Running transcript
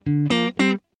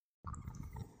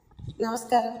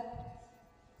నమస్కారం.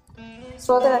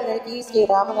 శ్రోతలందరికీ శ్రీ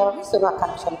రామ నవమి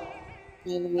శుభాకాంక్షలు.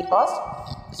 నేను మీ హోస్ట్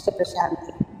మిస్టర్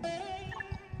ప్రశాంతి.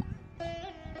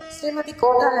 శ్రీమతి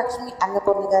కోట లక్ష్మి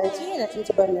అన్నపూర్ణ గారికి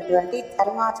రచించబడినటువంటి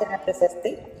ధర్మాచరణ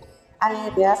ప్రశస్తి అనే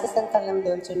వ్యాస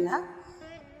సంకలనంలోంచున్న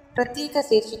ప్రత్యేక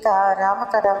శీర్షిక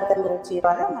రామకథామృతం గురించి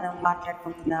ఇవాళ మనం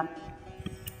మాట్లాడుకుంటున్నాం.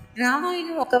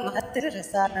 రామాయణం ఒక మహత్తర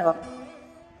రసార్ణవం.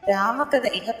 రామకథ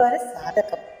ఇహపర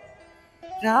సాధకం.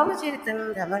 రామచరితం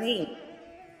రమణీయం.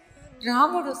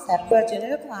 రాముడు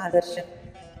సర్వజనులకు ఆదర్శం.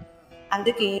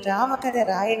 అందుకే రామకథ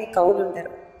రాయని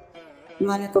కవులుండరు.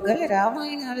 మనకు గల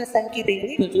రామాయణాల సంఖ్య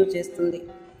దీన్ని రుజువు చేస్తుంది.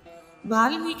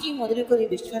 వాల్మీకి మొదలుకొని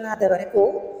విశ్వనాథ వరకు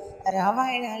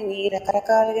రామాయణాన్ని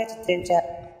రకరకాలుగా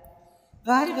చిత్రించారు.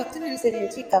 వారి భక్తులను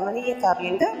అనుసరించి కమనీయ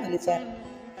కావ్యంగా మలిచారు.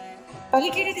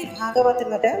 పలికిడిది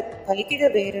భాగవతమట, పలికిడ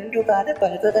వేరెండు కాద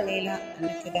పలుకగ నేల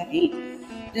అన్నట్లుగాని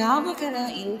రామకథ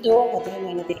ఎంతో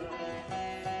మధురమైనది.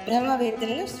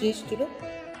 బ్రహ్మవేత్తలలో శ్రేష్ఠుడు,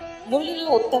 ముళ్ళులో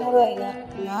ఉత్తముడు అయిన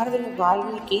నారదుని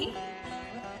వాల్మీకి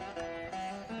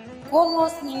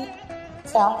కోన్మోస్మిన్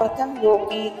సాంప్రతం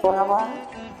లోకే గుణవాన్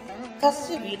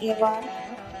కస్య వీర్యవాన్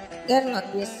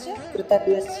ధర్మజ్ఞశ్చ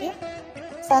కృతజ్ఞశ్చ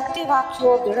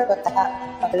సత్యవాక్యో దృఢవతః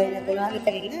మొదలైన గుణాలు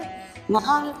కలిగిన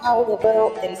మహానుభావుడు ఎవరో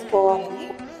తెలుసుకోవాలని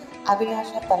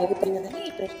అభిలాష కలుగుతున్నదని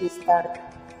ప్రశ్నిస్తాడు.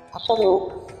 అప్పుడు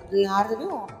నారదుడు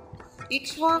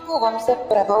ఇక్ష్వాకు వంశ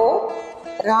ప్రభవో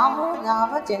రామో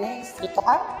నామ జనై శ్రుత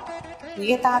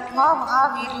నియతాత్మా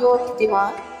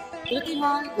మహావీర్యోతిమాన్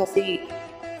కృతిమాన్ వసి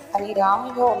అని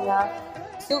రాములో ఉన్న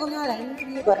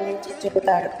సుగుణాలన్నింటినీ వర్ణించి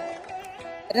చెబుతాడు.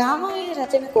 రామాయణ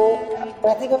రచనకు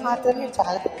ప్రతిభ మాత్రమే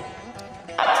చాలదు,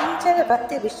 చించన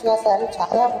భక్తి విశ్వాసాలు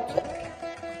చాలా ముఖ్యం.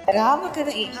 రామకథ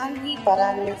ఇహాన్ని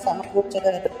పరాన్ని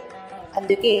సమకూర్చగలదు.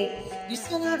 అందుకే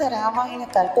విశ్వనాథ రామాయణ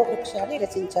కల్పవృక్షాన్ని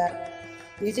రచించారు.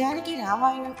 నిజానికి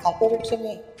రామాయణం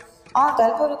కల్పవృక్షమే. ఆ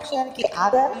కల్పవృక్షానికి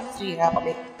ఆధారం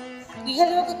శ్రీరాముడే.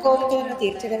 ఇహలోక కోరికలను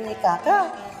తీర్చడమే కాక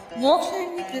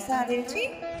మోక్షాన్ని ప్రసాదించి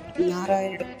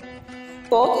నారాయణుడు.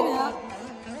 పోతిన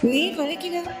నీ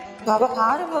పలికిన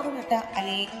భవహారమగునట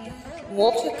అని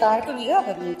మోక్ష కారకునిగా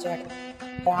వర్ణించాడు.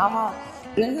 రామ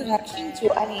నన్ను రక్షించు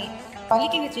అని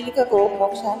పలికిన చిలుకకు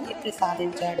మోక్షాన్ని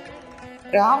ప్రసాదించాడు.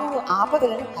 రాముడు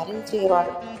ఆపదలను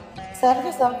హరించేవాడు, సర్వ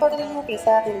సంపదలను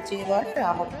ప్రసాదించేవాడు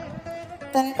రాముడు.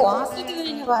 తనకు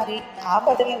ఆశ్రితులైన వారి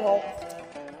ఆపదలను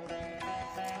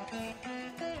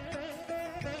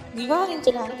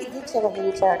నివారించడానికి దీక్ష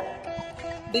వహించాడు.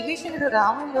 విభీషణుడు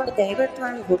రాముడిలోని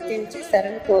దైవత్వాన్ని గుర్తించి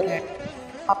శరణు కోరాడు.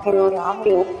 అప్పుడు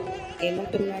రాముడు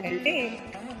ఏమంటున్నాడంటే,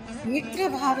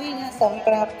 మిత్రభావేన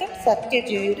సంప్రాప్తం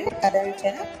సత్యజయుడు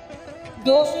కదంచన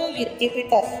దోషో యద్యపి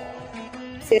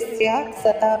తస్యాత్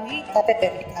సతామి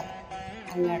కథగర్హిత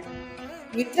అన్నాడు.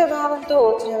 మిత్రభావంతో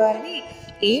వచ్చిన వారిని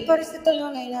ఏ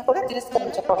పరిస్థితుల్లోనైనా కూడా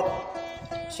తిరస్కరించకూడదు.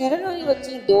 శరణుని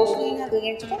వచ్చిన దోషులైనా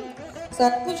గ్రహించడం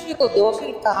సత్పురుషులకు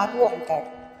దోషులు కాదు అంటాడు.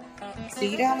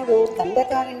 శ్రీరాముడు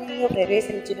దండకారణ్యంలో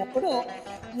ప్రవేశించినప్పుడు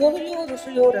మునులు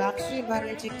ఋషులు రాక్షసుల బారి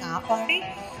నుంచి కాపాడి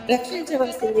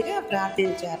రక్షించవలసిందిగా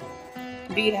ప్రార్థించారు.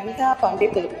 వీరంతా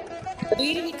పండితులు.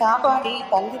 వీరిని కాపాడి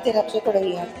పండిత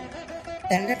రక్షకుడయ్యాడు.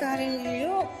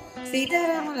 దండకారణ్యంలో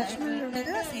సీతారామ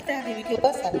లక్ష్మణులుండగా సీతాదేవికి ఒక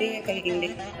సందేహం కలిగింది.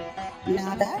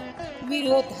 నాథ,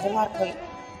 మీరు ధర్మార్థులు,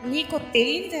 మీకు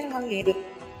తెలియని ధర్మం లేదు,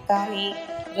 కానీ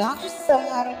రాక్షస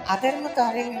సంహారం అధర్మ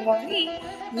కార్యంలోని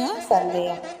నా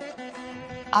సందేహం.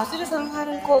 అసుర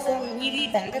సంహారం కోసం మీది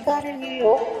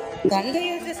దండకారణ్యంలో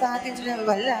దండయాత్ర సాధించడం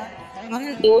వల్ల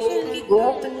మనం దోషానికి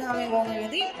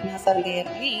గురవుతున్నామేమోనన్నది నా సందేహం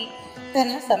అని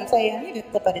తన సంశయాన్ని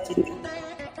వ్యక్తపరిచింది.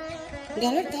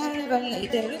 ధనుర్ధారణ వల్ల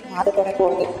ఇతరులు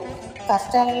బాధపడకూడదు.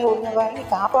 కష్టాలలో ఉన్న వారిని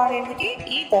కాపాడేందుకే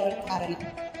ఈ ధనుర్ధారణ.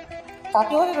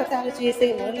 కఠోర వ్రతాలు చేసే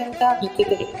మునులంతా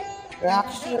దుఃఖితులు.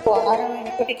 రాక్షసులకు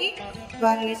ఆహారమైనప్పటికీ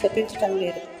వారిని శపించటం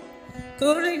లేదు.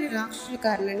 క్రూరులైన రాక్షసుల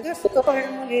కారణంగా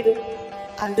సుఖపడము లేదు.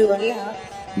 అందువల్ల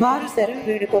వారు శరణు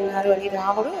వేడుకున్నారు అని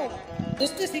రాముడు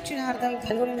దుష్ట శిక్షణార్థం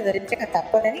ధనువులను ధరించక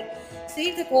తప్పదని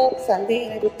సీతకు సందేహ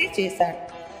నివృత్తి చేశాడు.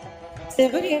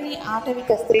 శబరి అని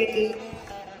ఆటవిక స్త్రీకి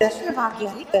దర్శన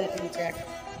భాగ్యాన్ని కల్పించాడు.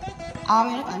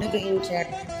 ఆమెను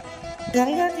అనుగ్రహించాడు.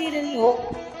 గంగా తీరంలో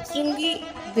శృంగి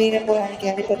వీరపురానికి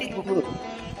అధిపతి గురుడు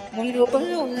ముని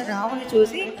రూపంలో ఉన్న రాముని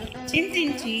చూసి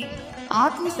చింతించి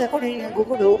ఆత్మసకుడైన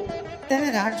గురుడు తన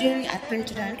రాజ్యాన్ని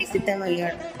అర్పించడానికి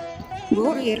సిద్ధమయ్యాడు.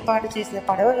 గురుడు ఏర్పాటు చేసిన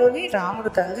పడవలోనే రాముడు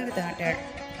గంగను దాటాడు.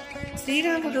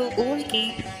 శ్రీరాముడు గురునికి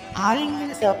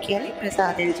ఆలింగన సౌఖ్యాన్ని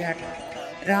ప్రసాదించాడు.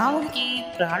 రాముడికి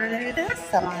ప్రాణులతో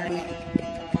సమానమే.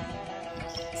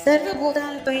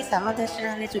 సర్వభూతాలపై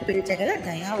సమదర్శనాన్ని చూపించగల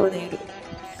దయాహృదయుడు.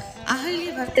 అహల్య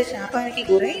భర్త శాపానికి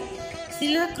గురై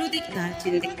శిలాకృతి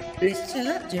దాల్చింది. నిశ్చల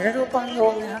జడ రూపంలో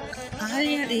ఉన్న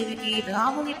ఆర్యాదేవికి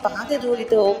రాముని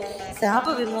పాదధూళితో శాప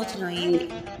విమోచన అయింది.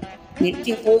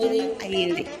 నిత్య పూజనీయం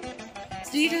అయ్యింది.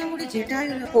 శ్రీరాముడి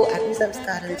జటాయులకు అగ్ని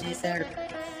సంస్కారం చేశాడు.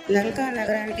 లంకా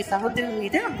నగరానికి సముద్రం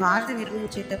మీద వారధి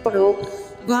నిర్మించేటప్పుడు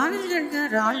వానరులంతా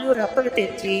రాళ్ళు రప్పలు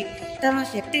తెచ్చి తమ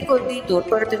శక్తి కొద్దీ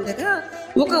తోడ్పడుతుండగా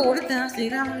ఒక ఉడత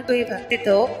శ్రీరామునిపై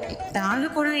భక్తితో తాను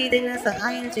కూడా ఏదైనా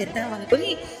సహాయం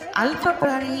చేద్దామనుకుని అల్ప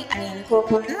ప్రాణిని అని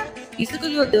అనుకోకుండా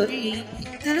ఇసుకలో దొరికి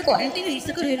తనకు అంటిన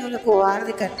ఇసుక రేణువులకు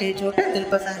వారధి కట్టే చోట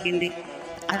దుల్పసాగింది.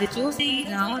 అది చూసి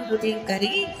రాముని హృదయం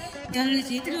కరిగి దానిని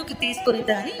చేతిలోకి తీసుకుని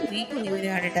దాని వీపు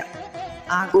నిమిరాడట.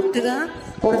 ఆ గుర్తుగా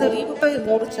ఉడత వీపుపై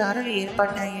 3 చారలు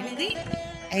ఏర్పడ్డాయనేది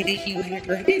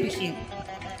ఐదేశీయమైనటువంటి విషయం.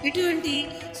 ఇటువంటి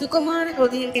సుకుమార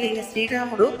హృదయం కలిగిన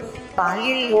శ్రీరాముడు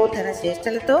బాల్యంలో తన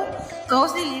చేష్టలతో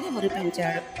కౌశల్యని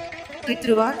మురిపించాడు.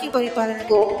 పితృవాక్య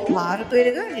పరిపాలనకు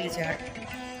మారుపేరుగా నిలిచాడు.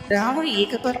 రాముడి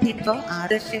ఏకపత్నిత్వం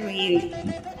ఆదర్శమయ్యింది.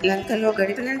 లంకలో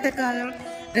గడిపినంత కాలం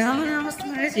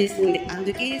రామనామస్మరణ చేసింది.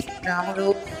 అందుకే రాముడు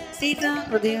సీత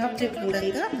హృదయాబ్జ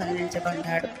బృందంగా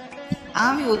వర్ణించబడ్డాడు.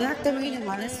 ఆమె ఉదాత్తమైన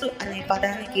మనస్సు అనే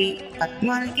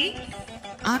పద్మానికి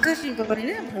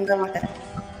ఆకర్షింపబడిన భృంగమట.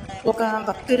 ఒక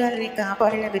భక్తురాలిని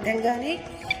కాపాడిన విధంగానే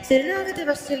శరణాగత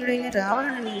వత్సలుడైన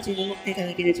రావణుని నుంచి విముక్తి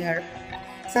కలిగించాడు.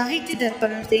 సాహిత్య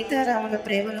దర్పణం సీతారాముల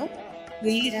ప్రేమను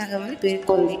వీలిరాగమని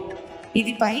పేర్కొంది.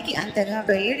 ఇది పైకి అంతగా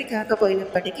వెల్లడి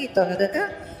కాకపోయినప్పటికీ తొలగక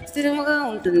స్థిరముగా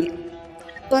ఉంటుంది.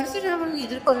 పరశురాముని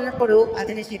ఎదుర్కొన్నప్పుడు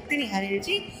అతని శక్తిని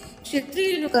హరించి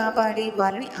క్షత్రియులను కాపాడి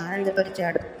వారిని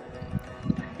ఆనందపరిచాడు.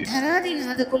 ధరాది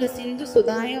నాదకుల సింధు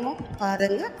సుధాయము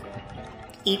పాదంగా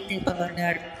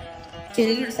కీర్తింపబడ్డాడు.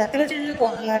 చంద్రుడు సకల జనులకు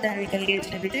ఆహ్లాదాన్ని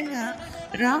కలిగించిన విధంగా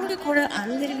రాముడు కూడా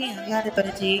అందరినీ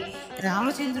ఆహ్లాదపరిచి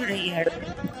రామచంద్రుడయ్యాడు.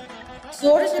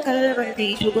 షోడశ కళల వంటి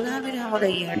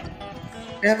శుగుణాభిరాముడయ్యాడు.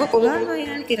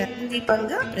 రఘుకులాన్వయానికి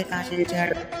రత్నదీపంగా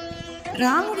ప్రకాశించాడు.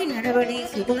 రాముడి నడవడి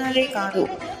సుగుణాలే కాదు,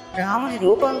 రాముని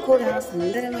రూపం కూడా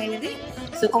సుందరమైనది,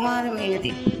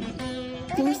 సుకుమారమైనది.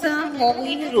 తుసా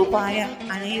మోహిని రూపాయ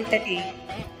అనేంతటి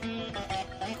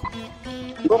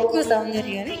గొప్ప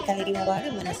సౌందర్యాన్ని కలిగిన వాడు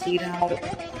మన శ్రీరాముడు.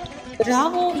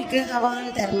 రామో విగ్రహవాన్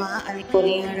ధర్మ అని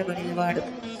కొనియాడబడినవాడు.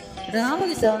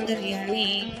 రాముని సౌందర్యాన్ని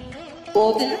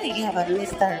బోధన ఇలా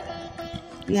వర్ణిస్తాడు.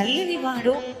 నల్లని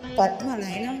వాడు, పద్మ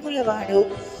నయనంబుల వాడు,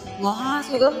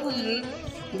 మహాసుగములను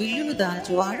విల్లును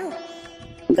దాల్చువాడు,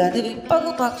 గద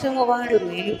విప్పగు పక్షము వాడు,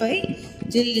 మేలుపై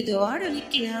జల్లిదువాడు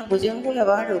నిక్కిన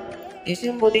భుజంబులవాడు,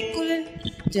 యశంబు దిక్కులను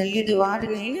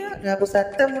జల్లిదువాడునైనా రఘు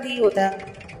సత్తముడి ఉద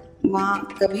మా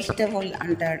కవిష్టములు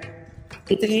అంటాడు.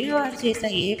 ఇతరులైన వారు చేసిన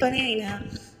ఏ పని అయినా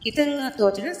హితంగా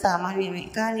తోచడం సామాన్యమే.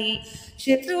 కానీ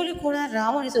శత్రువులు కూడా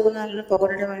రాముని సుగుణాలను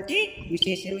పొగడడం అంటే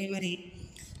విశేషమే. మరి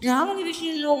రాముని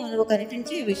విషయంలో మనకు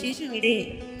కనిపించే విశేషం ఇదే.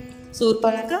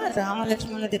 శూర్పణఖ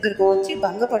రామలక్ష్మణుల దగ్గరకు వచ్చి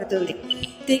భంగపడుతుంది.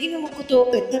 తెగిన ముక్కుతో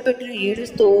పెద్ద పెట్టును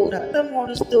ఏడుస్తూ రక్తం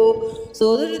ఓడుస్తూ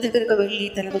సోదరుల దగ్గరకు వెళ్ళి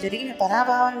తనకు జరిగిన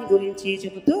పరాభావాన్ని గురించి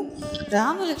చెబుతూ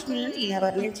రామలక్ష్మణులను ఇలా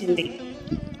వర్ణించింది.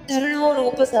 తరుణో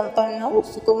రూప సంపన్నో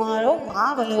సుకుమారో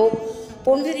మావలో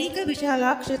పుండరీక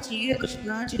విశాలాక్ష చీర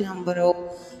కృష్ణాచినంబరో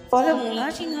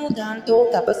ఫలమూలాచినో దాంతో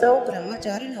తపసౌ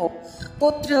బ్రహ్మచారినో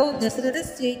పుత్రౌ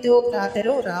దశరథశ్చైతో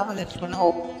భ్రాతరో రామలక్ష్మణో.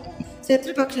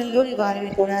 శత్రుపక్షంలోని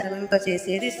వారిని కూడా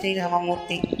రమింపచేసేది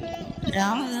శ్రీరామమూర్తి.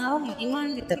 రామనామం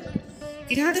మహిమాన్వితం.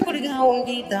 కిరాతకుడిగా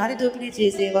ఉండి దారి దోపిడీ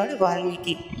చేసేవాడు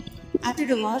వాల్మీకి.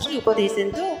 అతడు మహర్షి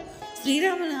ఉపదేశంతో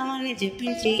శ్రీరామనామాన్ని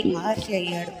జపించి మహర్షి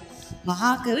అయ్యాడు,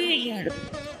 మహాకవి అయ్యాడు,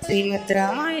 శ్రీమద్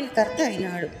రామాయణ కర్త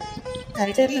అయినాడు.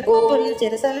 తదితరుల గోపన్న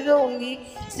చెరసాలలో ఉండి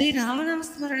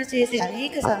శ్రీరామనామస్మరణ చేసి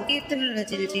అనేక సంకీర్తనలు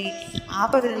రచించి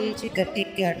ఆపదల నుంచి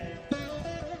గట్టెక్కాడు.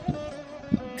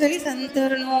 కలి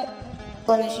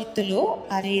సంతరణోపనిషత్తులో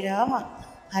హరే రామ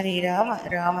హరే రామ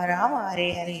రామ రామ హరే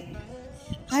హరే,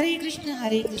 హరే కృష్ణ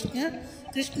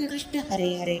కృష్ణ కృష్ణ హరే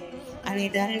హరే అనే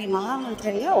దానిని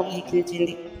మహామంత్రంగా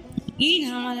ఉల్లేఖించింది. ఈ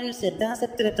నామాలను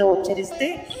శ్రద్ధాశక్తులతో ఉచ్చరిస్తే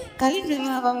కలి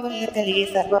ప్రభావం వల్ల కలిగే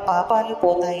సర్వ పాపాలు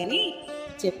పోతాయని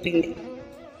చెప్పింది.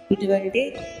 ఇటువంటి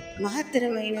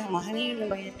మహత్తరమైన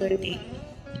మహనీయమైనటువంటి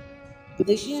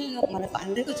విషయాలను మనకు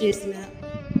అందకు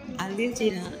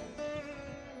అందించిన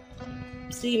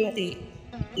శ్రీమతి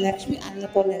లక్ష్మీ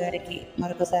అన్నపూర్ణ గారికి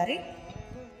మరొకసారి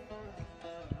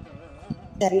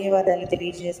ధన్యవాదాలు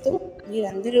తెలియజేస్తూ,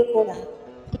 మీరందరూ కూడా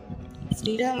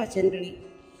శ్రీరామచంద్రుని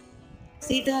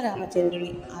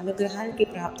సీతారామచంద్రుని అనుగ్రహానికి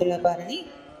ప్రాప్తులవ్వాలని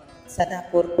సదా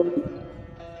కోరుకుంటూ,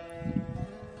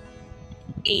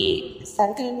 ఈ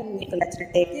సంకలనం మీకు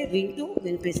నచ్చినట్టయితే వింటూ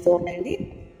వినిపిస్తూ ఉండండి.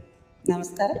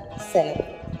 నమస్కారం, సెలవు.